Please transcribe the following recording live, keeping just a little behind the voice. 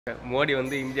மோடி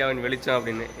வந்து இந்தியாவின் வெளிச்சம்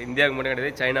அப்படின்னு. இந்தியாவுக்கு மட்டும்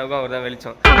கிடையாது, சைனாவுக்கும் அவர் தான்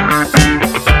வெளிச்சம்.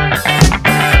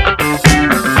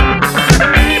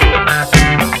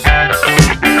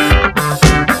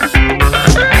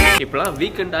 இப்போலாம்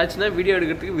வீக்கெண்ட் ஆச்சுன்னா வீடியோ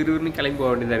எடுக்கிறதுக்கு விறுவிறுன்னு கிளம்பி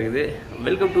போக வேண்டியதாக இருக்குது.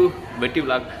 வெல்கம் டு வெட்டி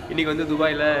விளாக். இன்றைக்கி வந்து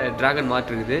துபாயில் டிராகன்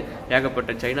மார்ட் இருக்குது.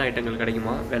 ஏகப்பட்ட சைனா ஐட்டங்கள்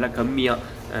கிடைக்குமா, விலை கம்மியாக.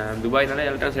 துபாய்னால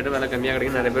எலக்ட்ரானிக்ஸ் ஐட்டம் விலை கம்மியாக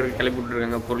கிடைக்கும். நிறைய பேர் கிளம்பி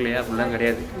விட்டுருக்காங்க. பொருளையே அப்படிலாம்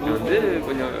கிடையாது. இது வந்து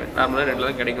கொஞ்சம் நார்மலாக ரேட்டில்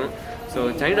தான் கிடைக்கும். ஸோ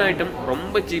சைனா ஐட்டம்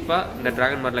ரொம்ப சீப்பாக இந்த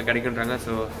டிராகன் மார்ட்டில் கிடைக்குன்றாங்க.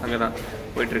 ஸோ அங்கே தான்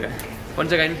போயிட்டுருக்கேன்.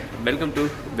 ஒன்ஸ் அகைன் வெல்கம் டு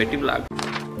வெட்டி விளாக்.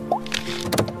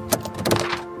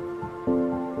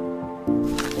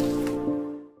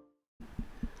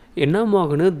 என்ன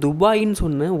மோகனு துபாயின்னு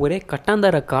சொன்னேன், ஒரே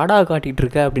கட்டாந்தர காடாக காட்டிகிட்டு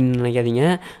இருக்க அப்படின்னு நினைக்காதீங்க.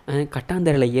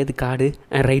 கட்டாந்தரையில் ஏது காடு,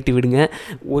 ரைட்டு விடுங்க.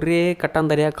 ஒரே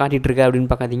கட்டாந்தரையாக காட்டிகிட்ருக்க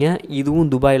அப்படின்னு பார்க்காதீங்க. இதுவும்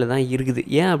துபாயில் தான் இருக்குது.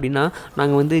 ஏன் அப்படின்னா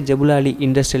நாங்கள் வந்து ஜபுலாலி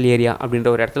இண்டஸ்ட்ரியல் ஏரியா அப்படின்ற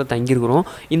ஒரு இடத்துல தங்கியிருக்கிறோம்.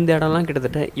 இந்த இடம்லாம்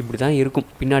கிட்டத்தட்ட இப்படி தான் இருக்கும்.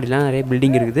 பின்னாடிலாம் நிறைய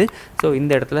பில்டிங் இருக்குது. ஸோ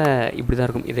இந்த இடத்துல இப்படி தான்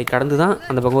இருக்கும். இதை கடந்து தான்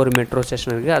அந்த பக்கம் ஒரு மெட்ரோ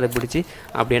ஸ்டேஷன் இருக்குது. அதை பிடிச்சி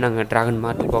அப்படியே நாங்கள் டிராகன்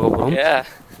மார்ட்டுக்கு போக போகிறோம்.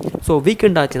 ஸோ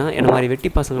வீக்கெண்ட் ஆச்சுன்னா என்ன மாதிரி வெட்டி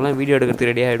பசங்கள்லாம் வீடியோ எடுக்கிறதுக்கு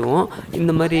ரெடி ஆகிடுவோம்.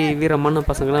 இந்த மாதிரி வீரமான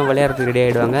பசங்கள்லாம் விளையாடுறதுக்கு ரெடி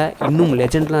ஆகிடுவாங்க. இன்னும்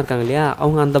லெஜெண்ட்லாம் இருக்காங்க இல்லையா,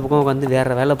 அவங்க அந்த பக்கம் உட்காந்து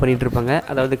வேறு வேலை பண்ணிகிட்டு இருப்பாங்க.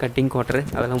 அதாவது கட்டிங் குவார்ட்டர்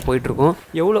அதெல்லாம் போயிட்டுருக்கோம்.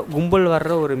 எவ்வளோ கும்பல்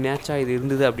வர்ற ஒரு மேட்சாக இது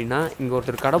இருந்தது அப்படின்னா, இங்கே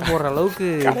ஒருத்தர் கடை போடுற அளவுக்கு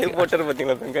போட்டுரு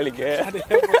பார்த்தீங்களா பெங்காலிக்கு.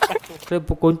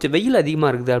 இப்போ கொஞ்சம் வெயில் அதிகமாக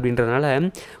இருக்குது அப்படின்றதுனால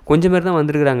கொஞ்சம் பேர் தான்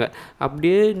வந்துருக்குறாங்க.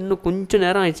 அப்படியே இன்னும் கொஞ்சம்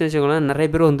நேரம் ஆயிடுச்சுன்னு வச்சுக்கோங்களேன், நிறைய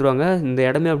பேர் வந்துடுவாங்க. இந்த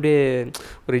இடமே அப்படியே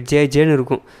ஒரு ஜேன்னு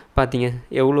இருக்கும். பார்த்தீங்க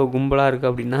எவ்வளோ கும்பலாக இருக்குது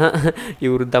அப்படின்னா,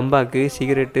 இவர் தம்பாக்கு,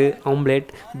 சிகரெட்டு, ஆம்லேட்,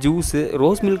 ஜூஸு,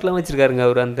 ரோஸ் மில்க்லாம் வச்சுருக்காருங்க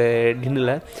அவர் அந்த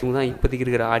டின்னில். இவங்க தான் இப்போதைக்கு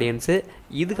இருக்கிற ஆடியன்ஸு.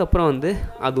 இதுக்கப்புறம் வந்து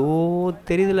அதோ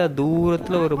தெரியுதுல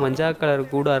தூரத்தில் ஒரு மஞ்சா கலர்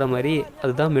கூடார மாதிரி,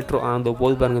 அதுதான் மெட்ரோ. அந்த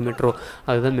போது பாருங்கள் மெட்ரோ,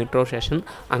 அதுதான் மெட்ரோ ஸ்டேஷன்.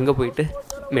 அங்கே போயிட்டு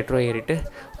மெட்ரோ ஏறிட்டு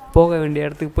போக வேண்டிய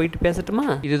இடத்துக்கு போயிட்டு பேசட்டுமா?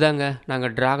 இதுதாங்க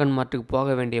நாங்கள் டிராகன் மார்ட்டுக்கு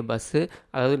போக வேண்டிய பஸ்ஸு.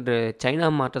 அதாவது சைனா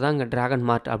மார்ட்டை தான் இங்கே டிராகன்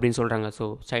மார்ட் அப்படின்னு சொல்கிறாங்க. ஸோ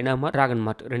சைனா மார்ட், டிராகன்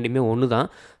மார்ட் ரெண்டுமே ஒன்று தான்.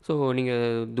 ஸோ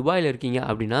நீங்கள் துபாயில் இருக்கீங்க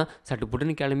அப்படின்னா சட்டு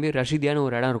புட்டுன்னு கிளம்பி ரஷீதியான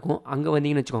ஒரு இடம் இருக்கும். அங்கே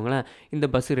வந்தீங்கன்னு வச்சுக்கோங்களேன், இந்த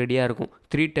பஸ்ஸு ரெடியாக இருக்கும்.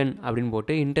 310 அப்படின்னு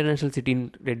போட்டு இன்டர்நேஷ்னல் சிட்டின்னு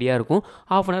ரெடியாக இருக்கும்.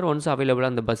 ½ அன் ஹவர் ஒன்ஸ்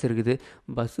அவைலபிளாக அந்த பஸ் இருக்குது.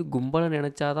 பஸ்ஸு கும்பலாக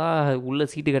நினச்சாதான் உள்ள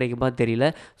சீட்டு கிடைக்குமா தெரியல.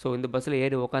 ஸோ இந்த பஸ்ஸில்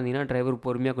ஏறி உக்காந்திங்கன்னா டிரைவர்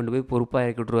பொறுமையாக கொண்டு போய் பொறுப்பாக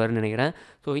இறக்கி விட்ருவாருன்னு நினைக்கிறேன்.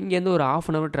 ஸோ இங்கேருந்து ஒரு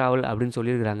 ½ அன் ஹவர் ட்ராவல் அப்படின்னு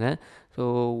சொல்லியிருக்கிறாங்க. ஸோ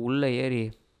உள்ளே ஏறி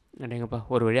அடேங்கப்பா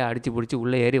ஒரு வழியாக அடித்து பிடிச்சி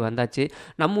உள்ளே ஏறி வந்தாச்சு.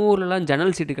 நம்ம ஊர்லலாம்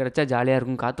ஜன்னல் சீட்டு கிடச்சா ஜாலியாக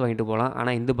இருக்கும், காற்று வாங்கிட்டு போகலாம்.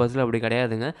 ஆனால் இந்த பஸ்ஸில் அப்படி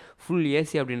கிடையாதுங்க. ஃபுல்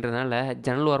ஏசி அப்படின்றதுனால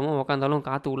ஜன்னல் ஓரமாக உட்காந்தாலும்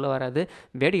காற்று உள்ளே வராது,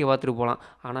 வேடிக்கை பார்த்துட்டு போகலாம்.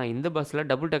 ஆனால் இந்த பஸ்ஸில்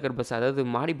டபுள் டக்கர் பஸ், அதாவது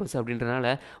மாடி பஸ்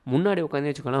அப்படின்றதுனால முன்னாடி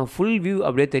உட்காந்து வச்சுக்கலாம், ஃபுல் வியூ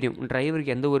அப்படியே தெரியும்.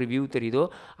 டிரைவருக்கு எந்த ஒரு வியூ தெரியுதோ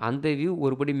அந்த வியூ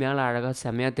ஒருபடி மேலே அழகாக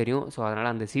செம்மையாக தெரியும். ஸோ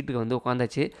அதனால் அந்த சீட்டுக்கு வந்து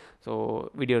உட்காந்தாச்சு. ஸோ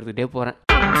வீடியோ எடுத்துகிட்டே போகிறேன்.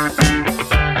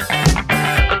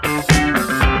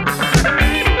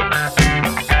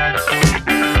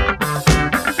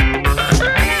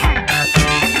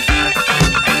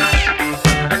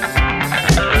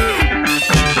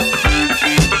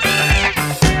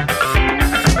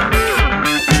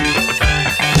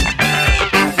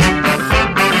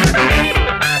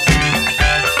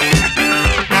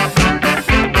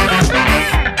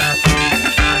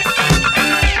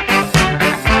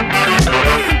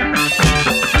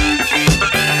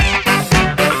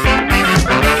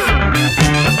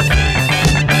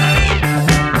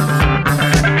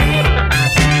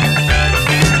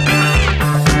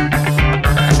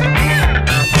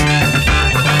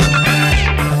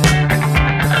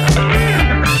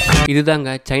 இதுதாங்க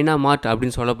சைனா மார்ட்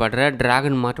அப்படின்னு சொல்லப்படுற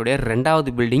டிராகன் மார்ட்டோடைய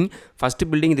 2வது பில்டிங். ஃபஸ்ட்டு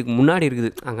பில்டிங் இதுக்கு முன்னாடி இருக்குது.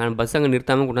 அங்கே பஸ் அங்கே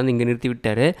நிறுத்தாமல் கொண்டாந்து இங்கே நிறுத்தி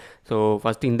விட்டார். ஸோ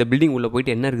ஃபஸ்ட்டு இந்த பில்டிங் உள்ளே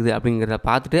போயிட்டு என்ன இருக்குது அப்படிங்கிறத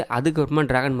பார்த்துட்டு அதுக்கப்புறமா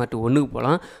டிராகன் மார்ட் 1க்கு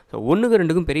போகலாம். ஸோ 1க்கு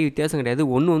 2க்கும் பெரிய வித்தியாசம் கிடையாது.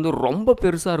 1 வந்து ரொம்ப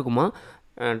பெருசாக இருக்குமா,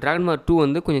 டிராகன் மார்ட் 2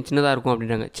 வந்து கொஞ்சம் சின்னதாக இருக்கும்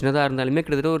அப்படின்றாங்க. சின்னதாக இருந்தாலுமே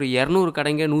கிட்டத்தட்ட ஒரு 200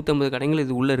 கடைங்க 150 கடைகள்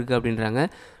இது உள்ளே இருக்குது அப்படின்றாங்க.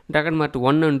 டிராகன் மார்ட்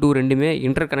 1 and 2 ரெண்டுமே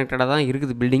இன்டர் கனெக்டடாக தான்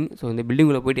இருக்குது பில்டிங். ஸோ இந்த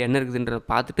பில்டிங்குள்ளே போய்ட்டு என்ன இருக்குதுன்றதை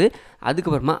பார்த்துட்டு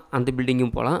அதுக்கப்புறமா அந்த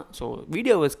பில்டிங்கும் போகலாம். ஸோ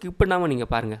வீடியோவை ஸ்கிப் பண்ணாமல் நீங்கள்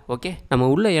பாருங்கள், ஓகே? நம்ம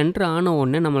உள்ளே என்ட்ரு ஆன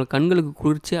உடனே நம்ம கண்களுக்கு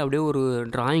குறித்து அப்படியே ஒரு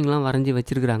ட்ராயிங்லாம் வரைஞ்சி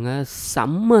வச்சுருக்குறாங்க.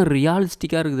 செம்ம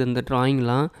ரியாலிஸ்டிக்காக இருக்குது அந்த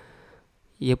ட்ராயிங்லாம்.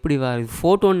 எப்படி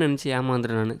ஃபோட்டோன்னு நினச்சி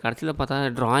ஏமாந்துறேன் நான். கடைசியில் பார்த்தா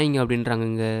ட்ராயிங் அப்படின்றாங்க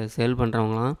இங்கே சேல்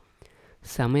பண்ணுறவங்களாம்.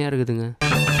 செமையாக இருக்குதுங்க.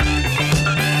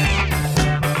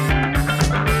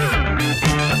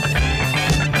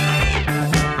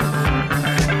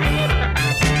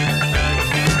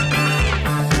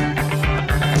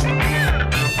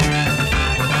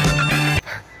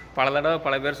 பல தடவை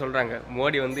பல பேர் சொல்கிறாங்க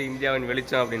மோடி வந்து இந்தியாவின்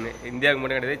வெளிச்சம் அப்படின்னு. இந்தியாவுக்கு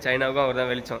மட்டும் கிடையாது, சைனாவுக்கும் அவர்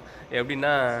தான் வெளிச்சம்.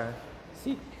 எப்படின்னா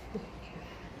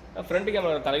ஃப்ரண்ட்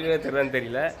கேமரா தலைவரே தெரியுதான்னு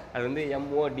தெரியல, அது வந்து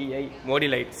MODI மோடி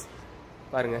லைட்ஸ்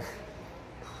பாருங்கள்.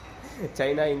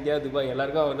 சைனா, இந்தியா, துபாய்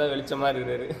எல்லாருக்கும் அவர் தான் வெளிச்சமாக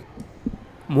இருக்கிறாரு.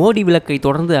 மோடி விளக்கை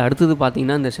தொடர்ந்து அடுத்தது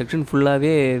பார்த்திங்கன்னா இந்த செக்ஷன்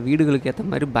ஃபுல்லாகவே வீடுகளுக்கு ஏற்ற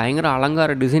மாதிரி பயங்கர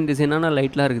அலங்கார டிசைனான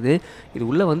லைட்லாம் இருக்குது. இது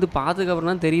உள்ளே வந்து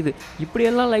பார்த்ததுக்கப்புறம் தான் தெரியுது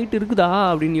இப்படியெல்லாம் லைட் இருக்குதா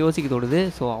அப்படின்னு யோசிக்க தோணுது.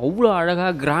 ஸோ அவ்வளோ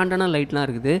அழகாக கிராண்டான லைட்லாம்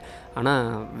இருக்குது. ஆனால்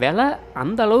விலை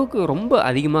அந்த அளவுக்கு ரொம்ப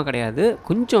அதிகமாக கிடையாது.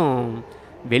 கொஞ்சம்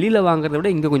வெளியில் வாங்குறத விட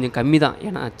இங்கே கொஞ்சம் கம்மி தான்.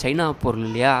 ஏன்னா சைனா பொருள்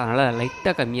இல்லையா, அதனால்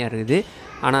லைட்டாக கம்மியாக இருக்குது.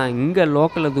 ஆனால் இங்கே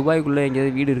லோக்கலில் துபாய்க்குள்ளே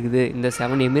எங்கேயாவது வீடு இருக்குது, இந்த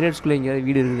 7 எமிரேட்ஸ்குள்ளே எங்கேயாவது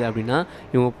வீடு இருக்குது அப்படின்னா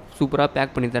இவங்க சூப்பராக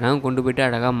பேக் பண்ணி தராங்க, கொண்டு போய்ட்டு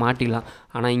அழகாக மாட்டிடலாம்.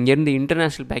 ஆனால் இங்கேருந்து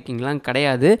இன்டர்நேஷ்னல் பேக்கிங்லாம்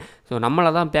கிடையாது. ஸோ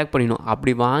நம்மளை தான் பேக் பண்ணிடணும்.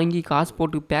 அப்படி வாங்கி காசு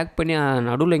போட்டு பேக் பண்ணி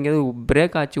நடுவில் எங்கேயாவது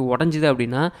பிரேக் ஆச்சு உடஞ்சிது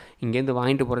அப்படின்னா இங்கேருந்து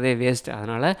வாங்கிட்டு போகிறதே வேஸ்ட்டு.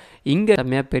 அதனால் இங்கே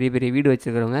செம்மையாக பெரிய பெரிய வீடு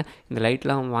வச்சுருக்கிறவங்க இந்த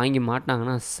லைட்லாம் வாங்கி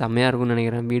மாட்டினாங்கன்னா செம்மையாக இருக்கும்னு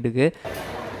நினைக்கிறேன் வீடுக்கு.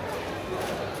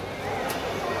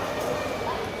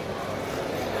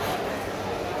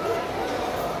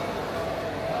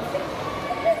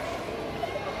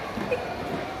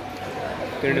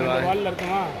 வாலில்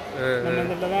இருக்கோமா, நம்ம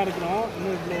இந்த இடத்துல தான் இருக்கிறோம்.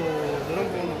 இன்னும் இவ்வளோ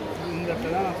தூரம் போகணும். இந்த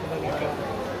இடத்துல தான் நான் சொல்ல.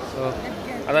 ஸோ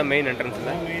அதான் மெயின் என்ட்ரன்ஸ்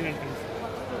இல்லை, மெயின் என்ட்ரன்ஸ்.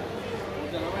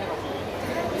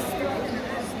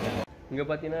 இங்கே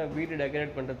பார்த்தீங்கன்னா வீடு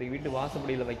டெக்கரேட் பண்ணுறதுக்கு, வீட்டு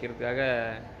வாசப்படியில் வைக்கிறதுக்காக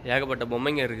ஏகப்பட்ட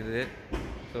பொம்மைங்க இருக்குது.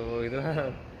 ஸோ இதெல்லாம்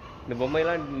இந்த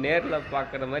பொம்மையெல்லாம் நேரில்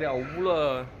பார்க்குற மாதிரி அவ்வளோ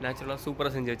நேச்சுரலாக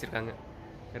சூப்பராக செஞ்சு வச்சுருக்காங்க.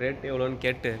 ரேட் எவ்வளோன்னு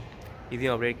கேட்டு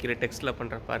இதையும் அப்படியே கீழே டெக்ஸ்ட்டில்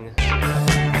பண்ணுற பாருங்கள்.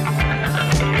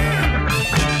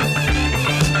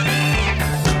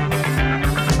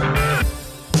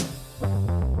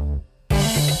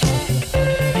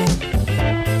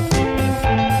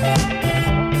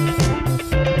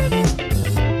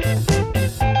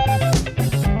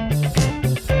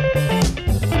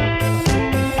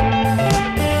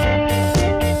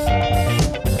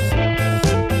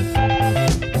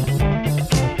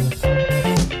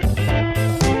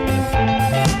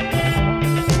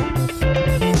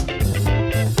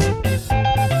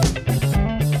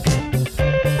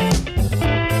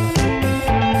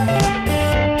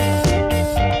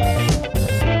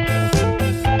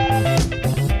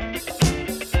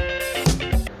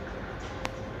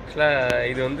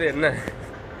 இது வந்து என்ன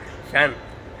ஃபேன்,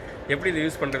 எப்படி இது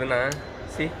யூஸ் பண்ணுறதுன்னா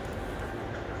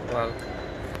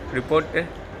இப்படி போட்டு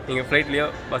நீங்கள் ஃப்ளைட்லேயோ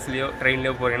பஸ்லேயோ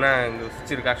ட்ரெயின்லேயோ போகிறீங்கன்னா இங்கே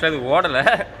சுவிட்ச் இருக்குது. ஆக்சுவலாக இது ஓடலை,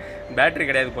 பேட்ரி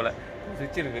கிடையாது போல்.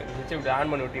 சுவிட்ச் இருக்குது. சுவிட்சை இப்படி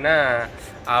ஆன் பண்ணி விட்டிங்கன்னா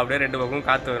அப்படியே 2 பக்கமும்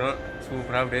காற்று வரும்.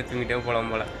 சூப்பராக அப்படியே தூங்கிட்டே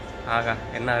போகலாம் போல். ஆகா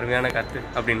என்ன அருமையான காற்று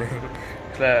அப்படின்னு.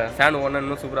 ஃபேன் ஓடனா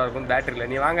இன்னும் சூப்பராக இருக்கும். பேட்ரி இல்லை,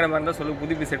 நீ வாங்குற மாதிரி இருந்தால் சொல்லு,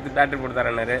 புது பீஸ் எடுத்து பேட்ரி போட்டு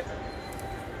தரேன்னாரு.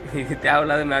 இது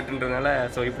தேவையில்லாத மேட்டுன்றதுனால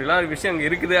ஸோ இப்படிலாம் ஒரு விஷயம் அங்கே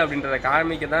இருக்குது அப்படின்றத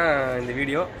காமிக்க தான் இந்த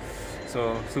வீடியோ. So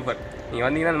super. நீங்கள்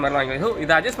வந்தீங்கன்னா இந்த மாதிரிலாம் வாங்கி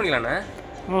இதை அட்ஜஸ்ட் பண்ணிக்கலாண்ணே.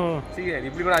 சரி,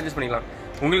 இப்படி கூட அட்ஜஸ்ட் பண்ணிக்கலாம்.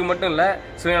 உங்களுக்கு மட்டும் இல்லை,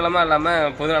 சுயநலமாக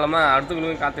இல்லாமல் பொதுநலமாக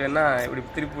அடுத்தவங்களுக்கும் காற்று வேணா இப்படி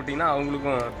திருப்பி விட்டிங்கன்னா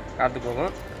அவங்களுக்கும் காற்று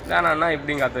போகும். வேணான்னா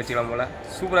இப்படியும் காற்று வச்சுக்கலாம் போல்.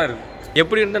 சூப்பராக இருக்குது.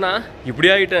 எப்படி இருந்தேன்னா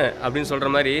இப்படி ஆகிட்டேன் அப்படின்னு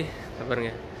சொல்கிற மாதிரி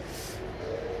பாருங்கள்.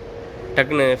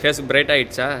 டக்குன்னு ஃபேஸ் பிரைட்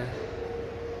ஆகிடுச்சா.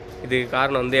 இதுக்கு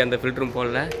காரணம் வந்து எந்த ஃபில்டரும்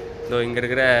போடல. ஸோ இங்கே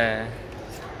இருக்கிற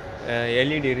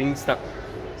எல்இடி ரிங்ஸ் தான்.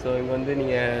 ஸோ இங்கே வந்து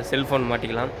நீங்கள் செல்ஃபோன்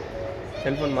மாட்டிக்கலாம்.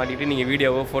 செல்ஃபோன் மாட்டிக்கிட்டு நீங்கள்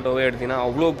வீடியோவோ ஃபோட்டோவோ எடுத்திங்கன்னா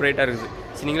அவ்வளோ ப்ரைட்டாக இருக்குது.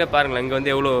 சரி நீங்களே பாருங்களேன், இங்கே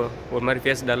வந்து எவ்வளோ ஒரு மாதிரி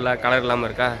ஃபேஸ் டல்லாக கலர் இல்லாமல்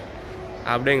இருக்கா,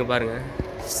 அப்படியே இங்கே பாருங்கள்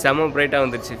செம ப்ரைட்டாக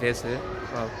வந்துடுச்சு ஃபேஸு.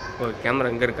 ஓ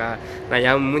கேமரா எங்கே இருக்கா, நான்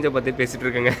என் மூஞ்சை பார்த்து பேசிகிட்டு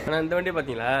இருக்கேங்க. ஆனால் இந்த வண்டியை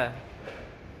பார்த்தீங்களா,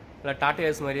 இல்லை டாட்டா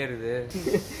ஏஸ் மாதிரியே இருக்குது.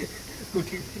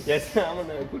 குட்டி எஸ்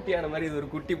ஆமாம், குட்டியான மாதிரி இது ஒரு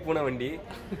குட்டி பூனை வண்டி.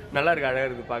 நல்லா இருக்குது, அழகாக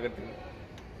இருக்குது பார்க்குறதுக்கு.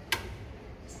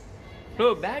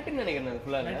 பேட்டரி நினைக்கிறேன் அது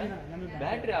ஃபுல்லாக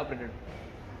battery operated,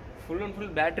 full and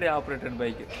full battery operated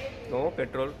bike. No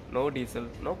petrol, no diesel,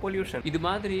 no pollution. இது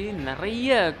மாதிரி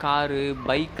நிறைய காரு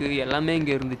பைக்கு எல்லாமே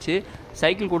இங்கே இருந்துச்சு.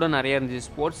 சைக்கிள் கூட நிறையா இருந்துச்சு,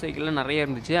 ஸ்போர்ட்ஸ் சைக்கிள்லாம் நிறைய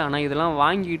இருந்துச்சு. ஆனால் இதெல்லாம்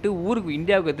வாங்கிட்டு ஊருக்கு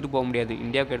இந்தியாவுக்கு எடுத்துகிட்டு போக முடியாது.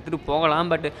 இந்தியாவுக்கு எடுத்துகிட்டு போகலாம்,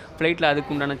 பட் ஃப்ளைட்டில்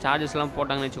அதுக்கு உண்டான சார்ஜஸ்லாம்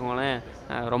போட்டாங்கன்னு வச்சுக்கோங்களேன்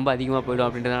ரொம்ப அதிகமாக போய்டும்.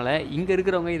 அப்படின்றதுனால இங்கே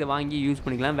இருக்கிறவங்க இதை வாங்கி யூஸ்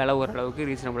பண்ணிக்கலாம். விலை ஓரளவுக்கு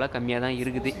ரீசனபுளாக கம்மியாக தான்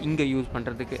இருக்குது இங்கே யூஸ்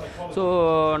பண்ணுறதுக்கு. ஸோ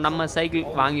நம்ம சைக்கிள்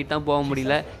வாங்கிட்டு தான் போக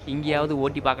முடியல, இங்கேயாவது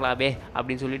ஓட்டி பார்க்கலாமே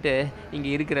அப்படின்னு சொல்லிட்டு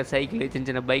இங்கே இருக்கிற சைக்கிள் சின்ன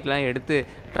சின்ன பைக்லாம் எடுத்து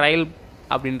ட்ரையல்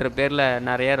அப்படின்ற பேரில்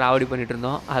நிறைய ராவடி பண்ணிகிட்டு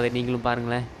இருந்தோம். அதை நீங்களும்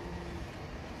பாருங்களேன்.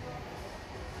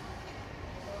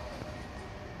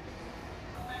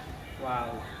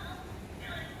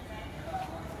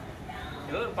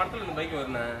 ஏதோ ஒரு படத்தில் இந்த பைக்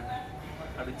வருண்ணா,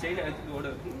 அப்படி செயினை எடுத்துட்டு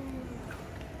ஓடுது.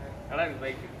 நல்லா இருக்கு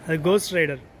பைக். அது கோஸ்ட்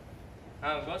ரைடர்.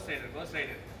 Cost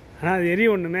rider. ஆனால் அது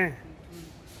எரிய ஒன்றுமே,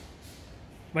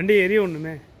 வண்டி எரிய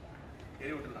ஒன்றுமே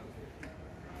எரிய விட்டுலாம்.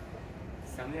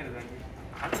 செம்மையாக இருக்கு வண்டி.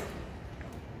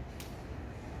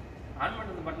 ஆன்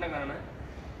பண்ணுறது பட்டனை காண,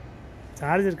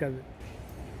 சார்ஜ் இருக்காது.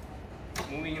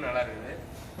 மூவிங்கும் நல்லா இருக்குது.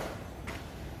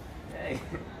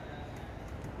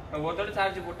 ஒருத்தோட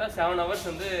சார்ஜ் போட்டால் 7 hours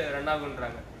வந்து 2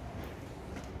 ஆகுன்றாங்க.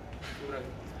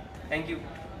 தேங்க்யூ.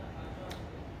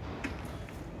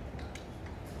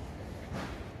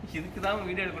 இதுக்கு தான்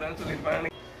வீடியோ எடுக்கலாம்னு சொல்லியிருப்பாங்க.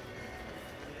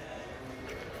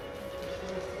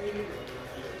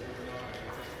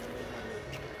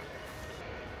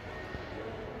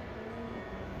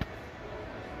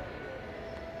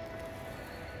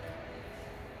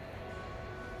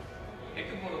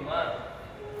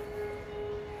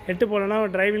 எட்டு போலனா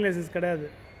டிரைவிங் லைசன்ஸ் கிடையாது.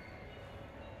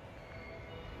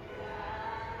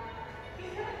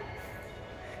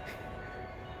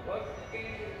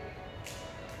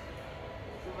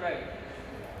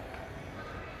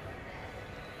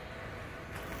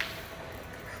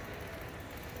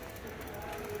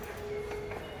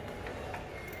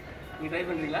 நீ ட்ரை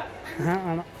பண்ணுறீங்களா?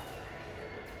 ஆனால்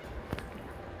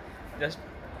ஜஸ்ட்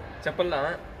செப்பல்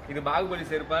தான். இது பாகுபலி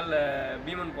செருப்பா இல்லை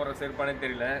பீமன் போடுற செருப்பானே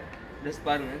தெரியல. ஜஸ்ட்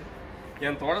பாருங்க,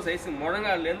 என் தோட சைஸ்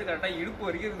முழங்கால்லேருந்து கரெக்டாக இடுப்பு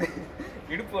வரைக்கும் இருக்குது.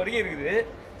 இடுப்பு வரைக்கும் இருக்குது.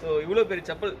 ஸோ இவ்வளோ பெரிய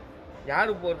செப்பல்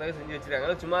யார் போகிறதுக்காக செஞ்சு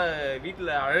வச்சுருக்காங்க, சும்மா வீட்டில்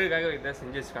அழகுக்காக இதாக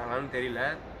செஞ்சு வச்சுருக்காங்களான்னு தெரியல.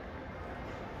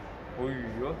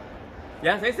 ஐயோ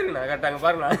என் சைஸ் இருக்குண்ணா கரெக்டாங்க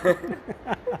பாருண்ணா.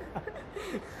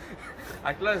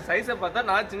 ஆக்சுவலாக சைஸை பார்த்தா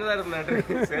நான் சின்னதாக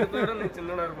இருப்பேன், செருப்பை விட நீ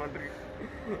சின்னதாக இருக்க மாட்டேருக்கு.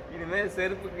 இனிமேல்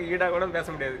செருப்புக்கு ஈடாக கூட பேச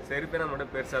முடியாது, செருப்பே நம்மளோட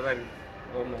பெருசாக தான்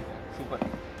இருக்குது. சூப்பர்.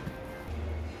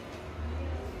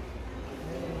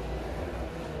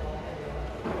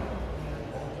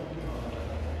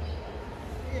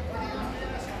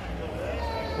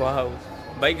 வாவ்,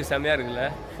 பைக்கு செம்மையாக இருக்குல்ல.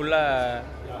 ஃபுல்லாக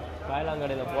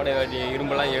காயலாங்கடையில் போட வேண்டிய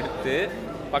இரும்பெல்லாம் எடுத்து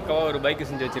பக்கமாக ஒரு பைக்கு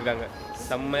செஞ்சு வச்சுருக்காங்க.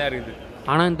 செம்மையாக இருக்குது.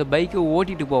 ஆனால் இந்த பைக்கை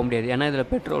ஓட்டிகிட்டு போக முடியாது, ஏன்னா இதில்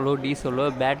பெட்ரோலோ டீசலோ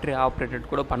பேட்ரி ஆப்ரேட்டட்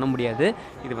கூட பண்ண முடியாது.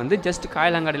 இது வந்து ஜஸ்ட்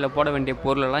காயலாங்காடியில் போட வேண்டிய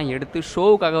பொருளெல்லாம் எடுத்து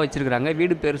ஷோவுக்காக வச்சுருக்குறாங்க.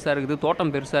 வீடு பெருசாக இருக்குது,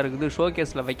 தோட்டம் பெருசாக இருக்குது, ஷோ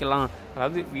கேஸில் வைக்கலாம்.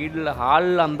 அதாவது வீட்டில்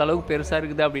ஹாலில் அந்தளவுக்கு பெருசாக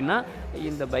இருக்குது அப்படின்னா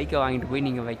இந்த பைக்கை வாங்கிட்டு போய்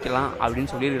நீங்கள் வைக்கலாம்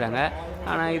அப்படின்னு சொல்லியிருக்கிறாங்க.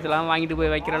 ஆனால் இதெல்லாம் வாங்கிட்டு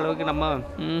போய் வைக்கிற அளவுக்கு நம்ம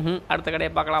அடுத்த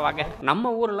கடையை பார்க்கலாம் வாங்க.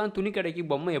 நம்ம ஊரெல்லாம் துணி கடைக்கு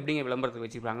பொம்மை எப்படிங்க விளம்பரத்துக்கு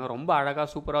வச்சுருப்பாங்க, ரொம்ப அழகாக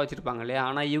சூப்பராக வச்சுருப்பாங்க இல்லையா.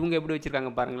 ஆனால் இவங்க எப்படி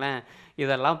வச்சுருக்காங்க பாருங்களேன்.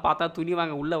 இதெல்லாம் பார்த்தா துணி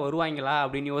வாங்க உள்ளே வருவாங்களா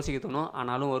அப்படின்னு யோசிக்க தோணும்.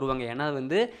 ஆனாலும் வருவாங்க, ஏன்னா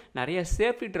வந்து நிறைய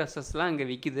சேஃப்டி ட்ரெஸ்ஸஸ்லாம் இங்கே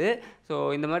விற்கிது. ஸோ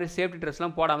இந்த மாதிரி சேஃப்டி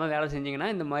ட்ரெஸ்லாம் போடாமல் வேலை செஞ்சிங்கன்னா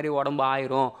இந்த மாதிரி உடம்பு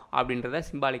ஆயிரும் அப்படின்றத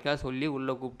சிம்பாலிக்காக சொல்லி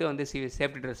உள்ளே கூப்பிட்டு வந்து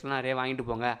சேஃப்டி ட்ரெஸ்லாம் நிறைய வாங்கிட்டு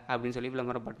போங்க அப்படின்னு சொல்லி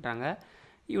விளம்பரம் பண்ணுறாங்க.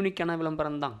 யூனிக்கான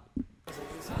விளம்பரம் தான்.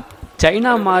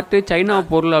 சைனா மார்ட்டு, சைனா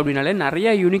பொருள் அப்படின்னாலே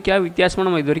நிறையா யூனிக்காக வித்தியாசமாக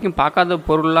நம்ம இது வரைக்கும் பார்க்காத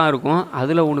பொருள்லாம் இருக்கும்.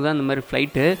 அதில் ஒன்று தான் இந்த மாதிரி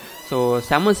ஃப்ளைட்டு. ஸோ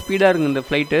செம்ம ஸ்பீடாக இருக்குது இந்த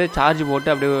ஃப்ளைட்டு. சார்ஜ் போட்டு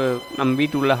அப்படியே நம்ம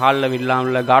வீட்டு உள்ள ஹாலில் விடலாம்,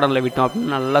 இல்லை கார்டனில் விட்டோம்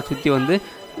அப்படின்னு நல்லா சுற்றி வந்து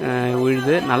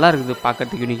விழுது. நல்லா இருக்குது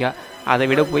பார்க்கறதுக்கு யூனிக்காக. அதை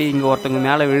விட போய் இங்கே ஒருத்தவங்க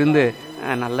மேலே விழுந்து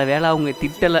நல்ல வேலை அவங்க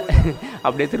திட்டலை,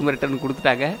 அப்படியே திரும்ப ரிட்டர்ன்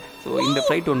கொடுத்துட்டாங்க. ஸோ இந்த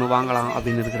ஃப்ளைட் ஒன்று வாங்கலாம்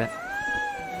அப்படின்னு இருக்கிறேன்.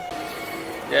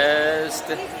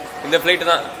 ஜஸ்ட் இந்த ஃப்ளைட்டு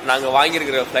தான் நாங்கள்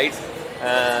வாங்கியிருக்கிற ஃப்ளைட்.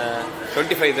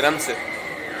 25 dirhams.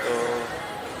 ஸோ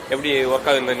எப்படி ஒர்க்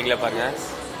ஆகுதுன்னு நீங்களே பாருங்கள்.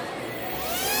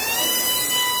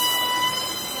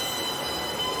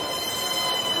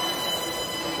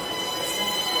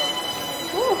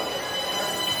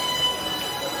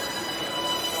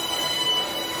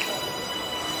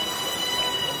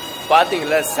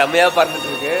 பார்த்தீங்களா, செம்மையாக பறந்துட்டு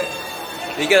இருக்கு.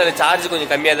 இதுக்கு அதில் சார்ஜ்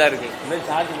கொஞ்சம் கம்மியாக தான் இருக்குது. இன்னும்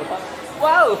சார்ஜ் போட்டால்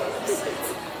வாவ்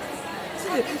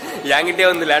என்கிட்டே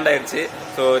வந்து லேண்ட் ஆயிடுச்சு.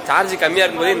 ஸோ சார்ஜ் கம்மியாக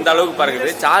இருக்கும்போது இந்த அளவுக்கு பறக்குது.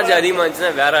 சார்ஜ் அதிகமாக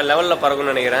இருந்துச்சுன்னா வேற லெவலில்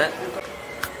பறக்கும்னு நினைக்கிறேன்.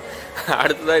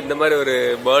 அடுத்ததான் இந்த மாதிரி ஒரு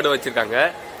பேர்டு வச்சுருக்காங்க.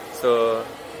 ஸோ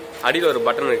அடியில் ஒரு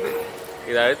பட்டன் இருக்குது,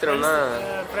 இதை அழுத்தினோம்னா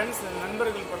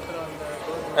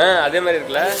அதே மாதிரி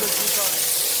இருக்குல்ல.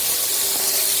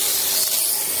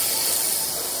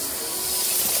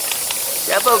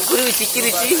 ஏப்பா குருவி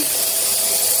சிக்கிருச்சு.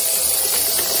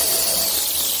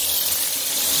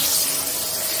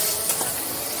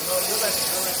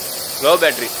 Low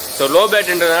battery. ஸோ லோ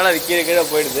பேட்ரின்றதுனால அது கீழே கீழே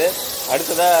போயிடுது.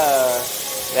 அடுத்ததாக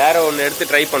வேற ஒன்று எடுத்து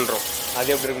ட்ரை பண்ணுறோம்,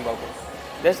 அது எப்படி இருக்குன்னு பார்ப்போம்.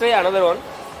 Just try another one.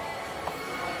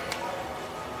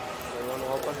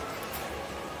 Open.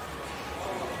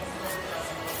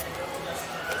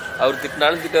 அவர்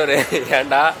திட்டினாலும் திட்டவர்,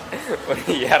 ஏன்டா ஒரு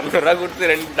 200 ரூபா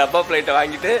கொடுத்து 2 டப்பா ஃப்ளைட்டை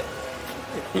வாங்கிட்டு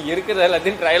இருக்கிறத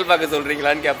எல்லாத்தையும் ட்ரையல் பார்க்க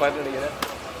சொல்கிறீங்களான்னு கேட்பாருன்னு நினைக்கிறேன்.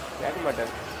 கேட்க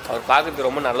மாட்டார். அவர் பார்க்கறதுக்கு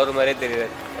ரொம்ப நல்ல ஒரு மாதிரியே தெரியுது.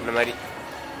 அந்த மாதிரி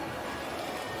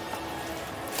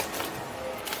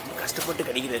கஷ்டப்பட்டு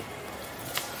கிடைக்குது.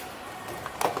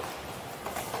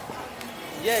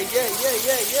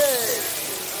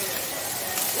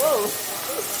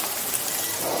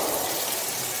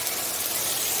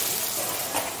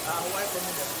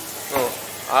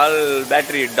 All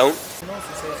battery down.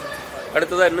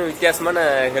 அடுத்ததாக இன்னும் வித்தியாசமான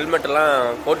ஹெல்மெட்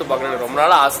எல்லாம் போட்டு பார்க்கணுன்னு ரொம்ப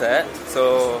நாளாக ஆசை. ஸோ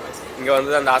இங்கே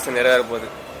வந்து அந்த ஆசை நிறைவேற போகுது.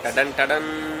 டடன்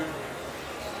டடன்.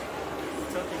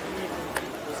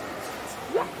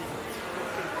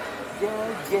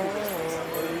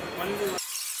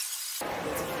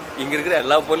 இங்கே இருக்கிற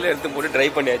எல்லா பொருளையும் எடுத்து போட்டு ட்ரை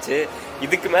பண்ணியாச்சு.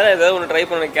 இதுக்கு மேலே ஏதாவது ஒன்று ட்ரை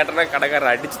பண்ண கேட்டேன்னா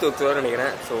கடைக்காரர் அடிச்சு தோத்துவார்னு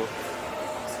நினைக்கிறேன். ஸோ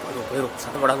போயிடும்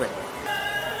சத்தம் போடாமல்.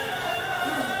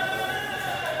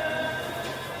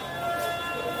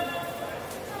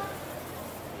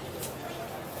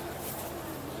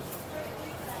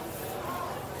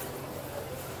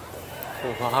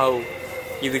 வாவ்,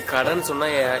 இது கடைன்னு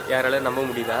சொன்னால் யாரால நம்ப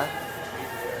முடியுதா?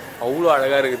 அவ்வளோ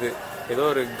அழகாக இருக்குது. ஏதோ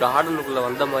ஒரு கார்டனுக்குள்ளே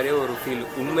வந்த மாதிரியே ஒரு ஃபீல்,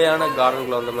 உண்மையான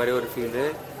கார்டனுக்குள்ளே வந்த மாதிரியே ஒரு ஃபீலு.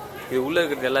 இது உள்ளே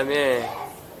இருக்கிறது எல்லாமே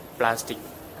பிளாஸ்டிக்,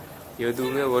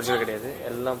 எதுவுமே ஒரிஜினல் கிடையாது,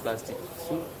 எல்லாம் பிளாஸ்டிக்.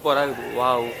 சூப்பராக இருக்குது.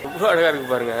 வாவ், ரொம்ப அழகாக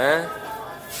இருக்குது பாருங்க,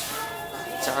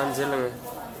 சான்ஸ் இல்லைங்க.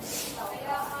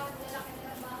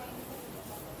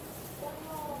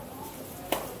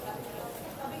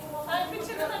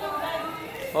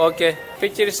 Okay,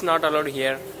 picture is not allowed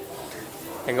here.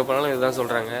 எங்கே போனாலும் இதுதான்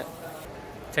சொல்கிறாங்க.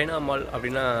 சைனா மால்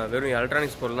அப்படின்னா வெறும்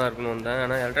எலக்ட்ரானிக்ஸ் பொருள் தான் இருக்கணும் வந்தேன்.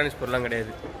 ஆனால் எலக்ட்ரானிக்ஸ் பொருள்லாம்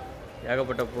கிடையாது,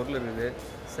 ஏகப்பட்ட பொருள் இருக்குது.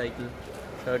 சைக்கிள்,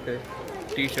 ஷர்ட்டு,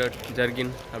 டிஷர்ட்,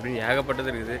 ஜர்கின் அப்படின்னு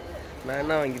ஏகப்பட்டது இருக்குது. நான்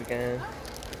என்ன வாங்கியிருக்கேன்,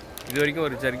 இது வரைக்கும்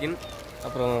ஒரு ஜர்கின்,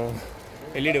 அப்புறம்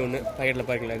எல்இடி ஒன்று பாக்கெட்டில்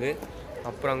பாருங்களா இது,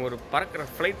 அப்புறம் அங்கே ஒரு பறக்கிற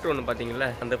ஃப்ளைட் ஒன்று பார்த்தீங்களா,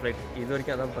 அந்த ஃப்ளைட். இது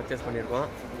வரைக்கும் அதான் பர்ச்சேஸ் பண்ணியிருக்கோம்.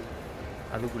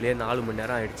 அதுக்குள்ளேயே 4 மணி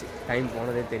நேரம் ஆகிடுச்சு, டைம்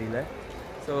போனதே தெரியல.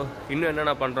 ஸோ இன்னும்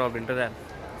என்னென்ன பண்ணுறோம் அப்படின்றத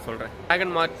சொல்கிறேன்.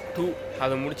 ட்ராகன் மார்ட் 2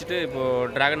 அதை முடிச்சுட்டு இப்போது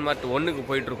ட்ராகன் மார்ட் 1க்கு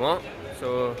போயிட்டுருக்கோம். ஸோ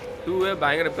 2வே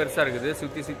பயங்கர பெருசாக இருக்குது.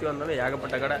 சுற்றி வந்தாலும்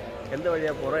ஏகப்பட்ட கடை. எந்த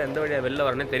வழியாக போகிறோம், எந்த வழியாக வெளில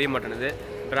வரணும்னே தெரிய மாட்டேங்குது.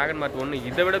 ட்ராகன் மார்ட் 1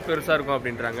 இதை விட பெருசாக இருக்கும்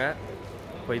அப்படின்றாங்க,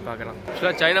 போய் பார்க்கலாம்.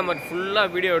 ஆக்சுவலாக சைனா மார்ட்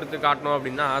ஃபுல்லாக வீடியோ எடுத்து காட்டணும்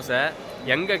அப்படின்னு தான் ஆசை.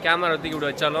 எங்கே கேமரா தூக்கி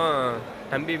இப்படி வச்சாலும்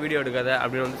தம்பி வீடியோ எடுக்காத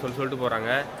அப்படின்னு வந்து சொல்லிட்டு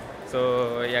போகிறாங்க. ஸோ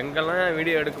எங்கெல்லாம்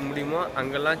வீடியோ எடுக்க முடியுமோ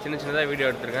அங்கெல்லாம் சின்னதாக வீடியோ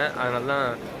எடுத்துருக்கேன். அதனால தான்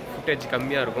ஃபுட்டேஜ்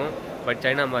கம்மியாக இருக்கும். பட்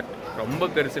சைனா மார்ட் ரொம்ப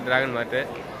பெருசு, ட்ராகன் மார்ட்டு.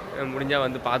 முடிஞ்சால்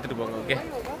வந்து பார்த்துட்டு போங்க. ஓகே,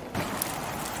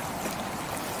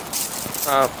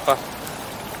 அப்பா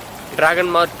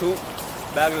ட்ராகன் மார்ட் 2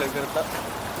 பேக்கில் இருக்கிறது தான்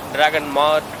ட்ராகன்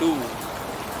மார்ட் 2.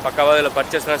 பக்காவாக இதில்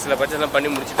பர்ச்சேஸ்லாம் சில பர்ச்சேஸ்லாம்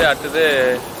பண்ணி முடிச்சுட்டு அடுத்தது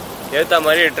ஏற்ற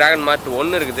மாதிரி ட்ராகன் மார்ட்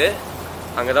 1 இருக்குது.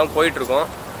 அங்கே தான் போயிட்டுருக்கோம்.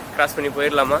 கிராஸ் பண்ணி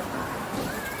போயிடலாமா?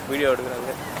 வீடியோ எடுக்கிறாங்க.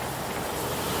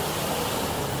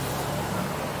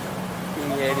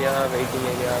 Area, waiting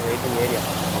area.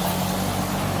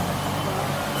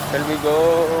 Shall we go?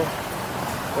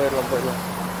 போயிடலாம்.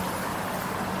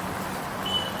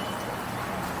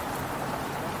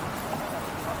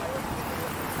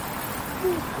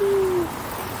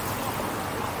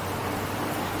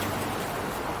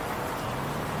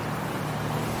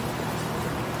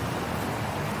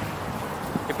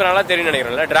 இப்போ நல்லா தெரியும்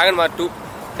நினைக்கிறேன்ல, ட்ராகன் மார்ட் 2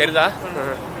 தெரியுதா?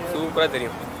 சூப்பராக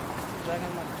தெரியும்.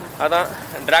 அதான்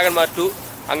ட்ராகன் மார்ட் 2.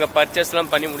 அங்கே பர்ச்சேஸ்லாம்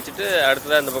பண்ணி முடிச்சுட்டு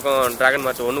அடுத்ததான் இந்த பக்கம் ட்ராகன்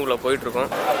மார்ட் 1க்குள்ளே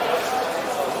போயிட்டுருக்கோம்.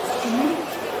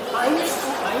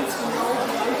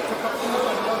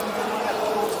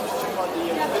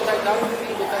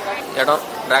 இடம்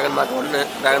ட்ராகன் மார்ட் 1,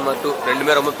 ட்ராகன் மார்ட் 2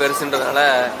 ரெண்டுமே ரொம்ப பெருசுன்றதுனால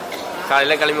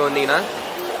காலையில் கிளம்பி வந்தீங்கன்னா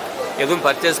எதுவும்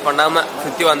பர்ச்சேஸ் பண்ணாமல்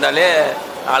சுற்றி வந்தாலே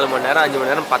 4 மணி நேரம் 5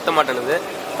 மணி நேரம் பத்த மாட்டேனுது.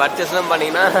 பர்ச்சேஸ்லாம்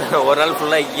பண்ணிங்கன்னா ஒரு நாள்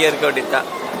ஃபுல்லாக இங்கே இருக்க வேண்டியது தான்.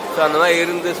 ஸோ அந்த மாதிரி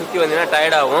இருந்து சுற்றி வந்தீங்கன்னா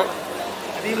டயர்டாகும்.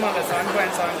 அதிகமாக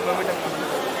 7.7 கிலோமீட்டர்.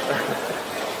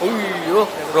 ஐயோ,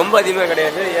 ரொம்ப அதிகமாக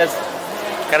கிடையாது. எஸ்,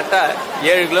 கரெக்டாக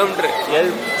 7 கிலோமீட்டர்,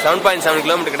 7.7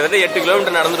 கிலோமீட்டர், கிட்டத்தட்ட 8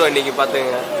 கிலோமீட்டர் நடந்துடும் இன்றைக்கி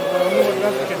பார்த்துங்க.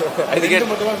 அதுக்கு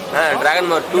ட்ராகன்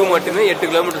மார்ட் 2 மட்டுமே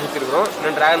 8 கிலோமீட்டர் சுற்றிருக்கிறோம்.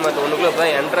 இன்னும் ட்ராகன் மார்ட் 1க்குள்ளே இப்போ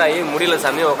தான் என்ட்ரு ஆகி முடியல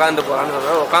சாமி, உட்காந்து போகலான்னு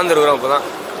சொன்னால் உட்காந்துருக்குறோம். இப்போ தான்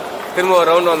திரும்ப ஒரு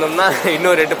ரவுண்டு வந்தோம்னா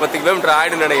இன்னொரு 8-10 கிலோமீட்டர்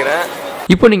ஆகிடுன்னு நினைக்கிறேன்.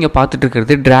 இப்போ நீங்கள் பார்த்துட்டு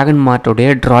இருக்கிறது ட்ராகன் மார்ட்டோடைய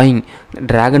ட்ராயிங்.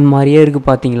 ட்ராகன் மாதிரியே இருக்குது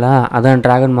பார்த்தீங்களா, அதான்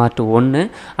ட்ராகன் மார்ட் 1.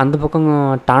 அந்த பக்கம்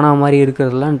டானா மாதிரி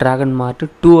இருக்கிறதுலாம் ட்ராகன் மார்ட்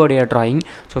 2 ட்ராயிங்.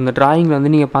 ஸோ அந்த ட்ராயிங்கில்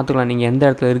வந்து நீங்கள் பார்த்துக்கலாம், நீங்கள் எந்த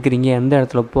இடத்துல இருக்கிறீங்க, எந்த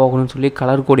இடத்துல போகணும்னு சொல்லி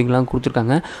கலர் கோடிங்லாம்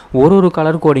கொடுத்துருக்காங்க. ஒரு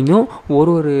கலர் கோடிங்கும்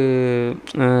ஒரு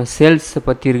சேல்ஸை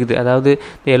பற்றி இருக்குது. அதாவது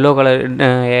எல்லோ கலர்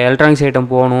எலக்ட்ரானிக்ஸ்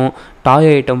ஐட்டம் போகணும், டாய்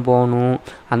ஐட்டம் போகணும்,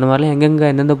 அந்த மாதிரிலாம் எங்கெங்கே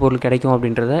எந்தெந்த பொருள் கிடைக்கும்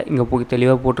அப்படின்றத இங்கே போய்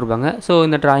தெளிவாக போட்டிருப்பாங்க. ஸோ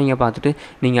இந்த ட்ராயிங்கை பார்த்துட்டு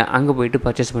நீங்கள் அங்கே போயிட்டு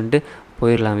பர்ச்சேஸ் பண்ணிட்டு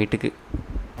போயிடலாம் வீட்டுக்கு.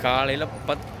 காலையில்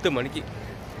 10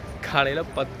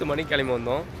 மணிக்கு கிளம்பி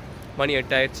வந்தோம். மணி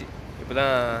 8 ஆயிடுச்சு. இப்போ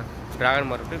தான் ட்ராகன்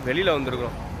மார்ட் வெளியில்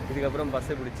வந்துருக்குறோம். இதுக்கப்புறம்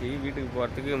பஸ்ஸை பிடிச்சி வீட்டுக்கு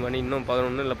போகிறதுக்கு மணி இன்னும்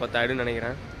 11 இல்லை 10 ஆகிடும்னு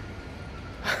நினைக்கிறேன்.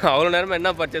 அவ்வளோ நேரமாக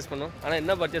என்ன பர்ச்சேஸ் பண்ணோம், ஆனால்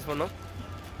என்ன பர்ச்சேஸ் பண்ணோம்,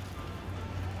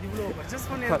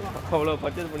 அவ்வளோ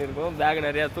பர்ச்சேஸ் பண்ணியிருக்கோம். பேக்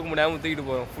நிறையா தூக்க முடியாமல் தூக்கிட்டு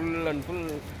போகிறோம். Full and full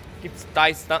kids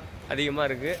toys தான் அதிகமாக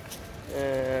இருக்குது.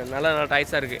 நல்ல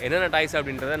டாய்ஸாக இருக்குது. என்னென்ன டாய்ஸ்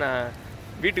அப்படின்றத நான்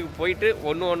வீட்டுக்கு போயிட்டு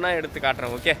ஒன்று ஒன்றா எடுத்து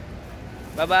காட்டுறேன். ஓகே,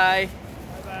 பாய்.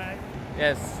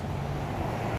 எஸ்.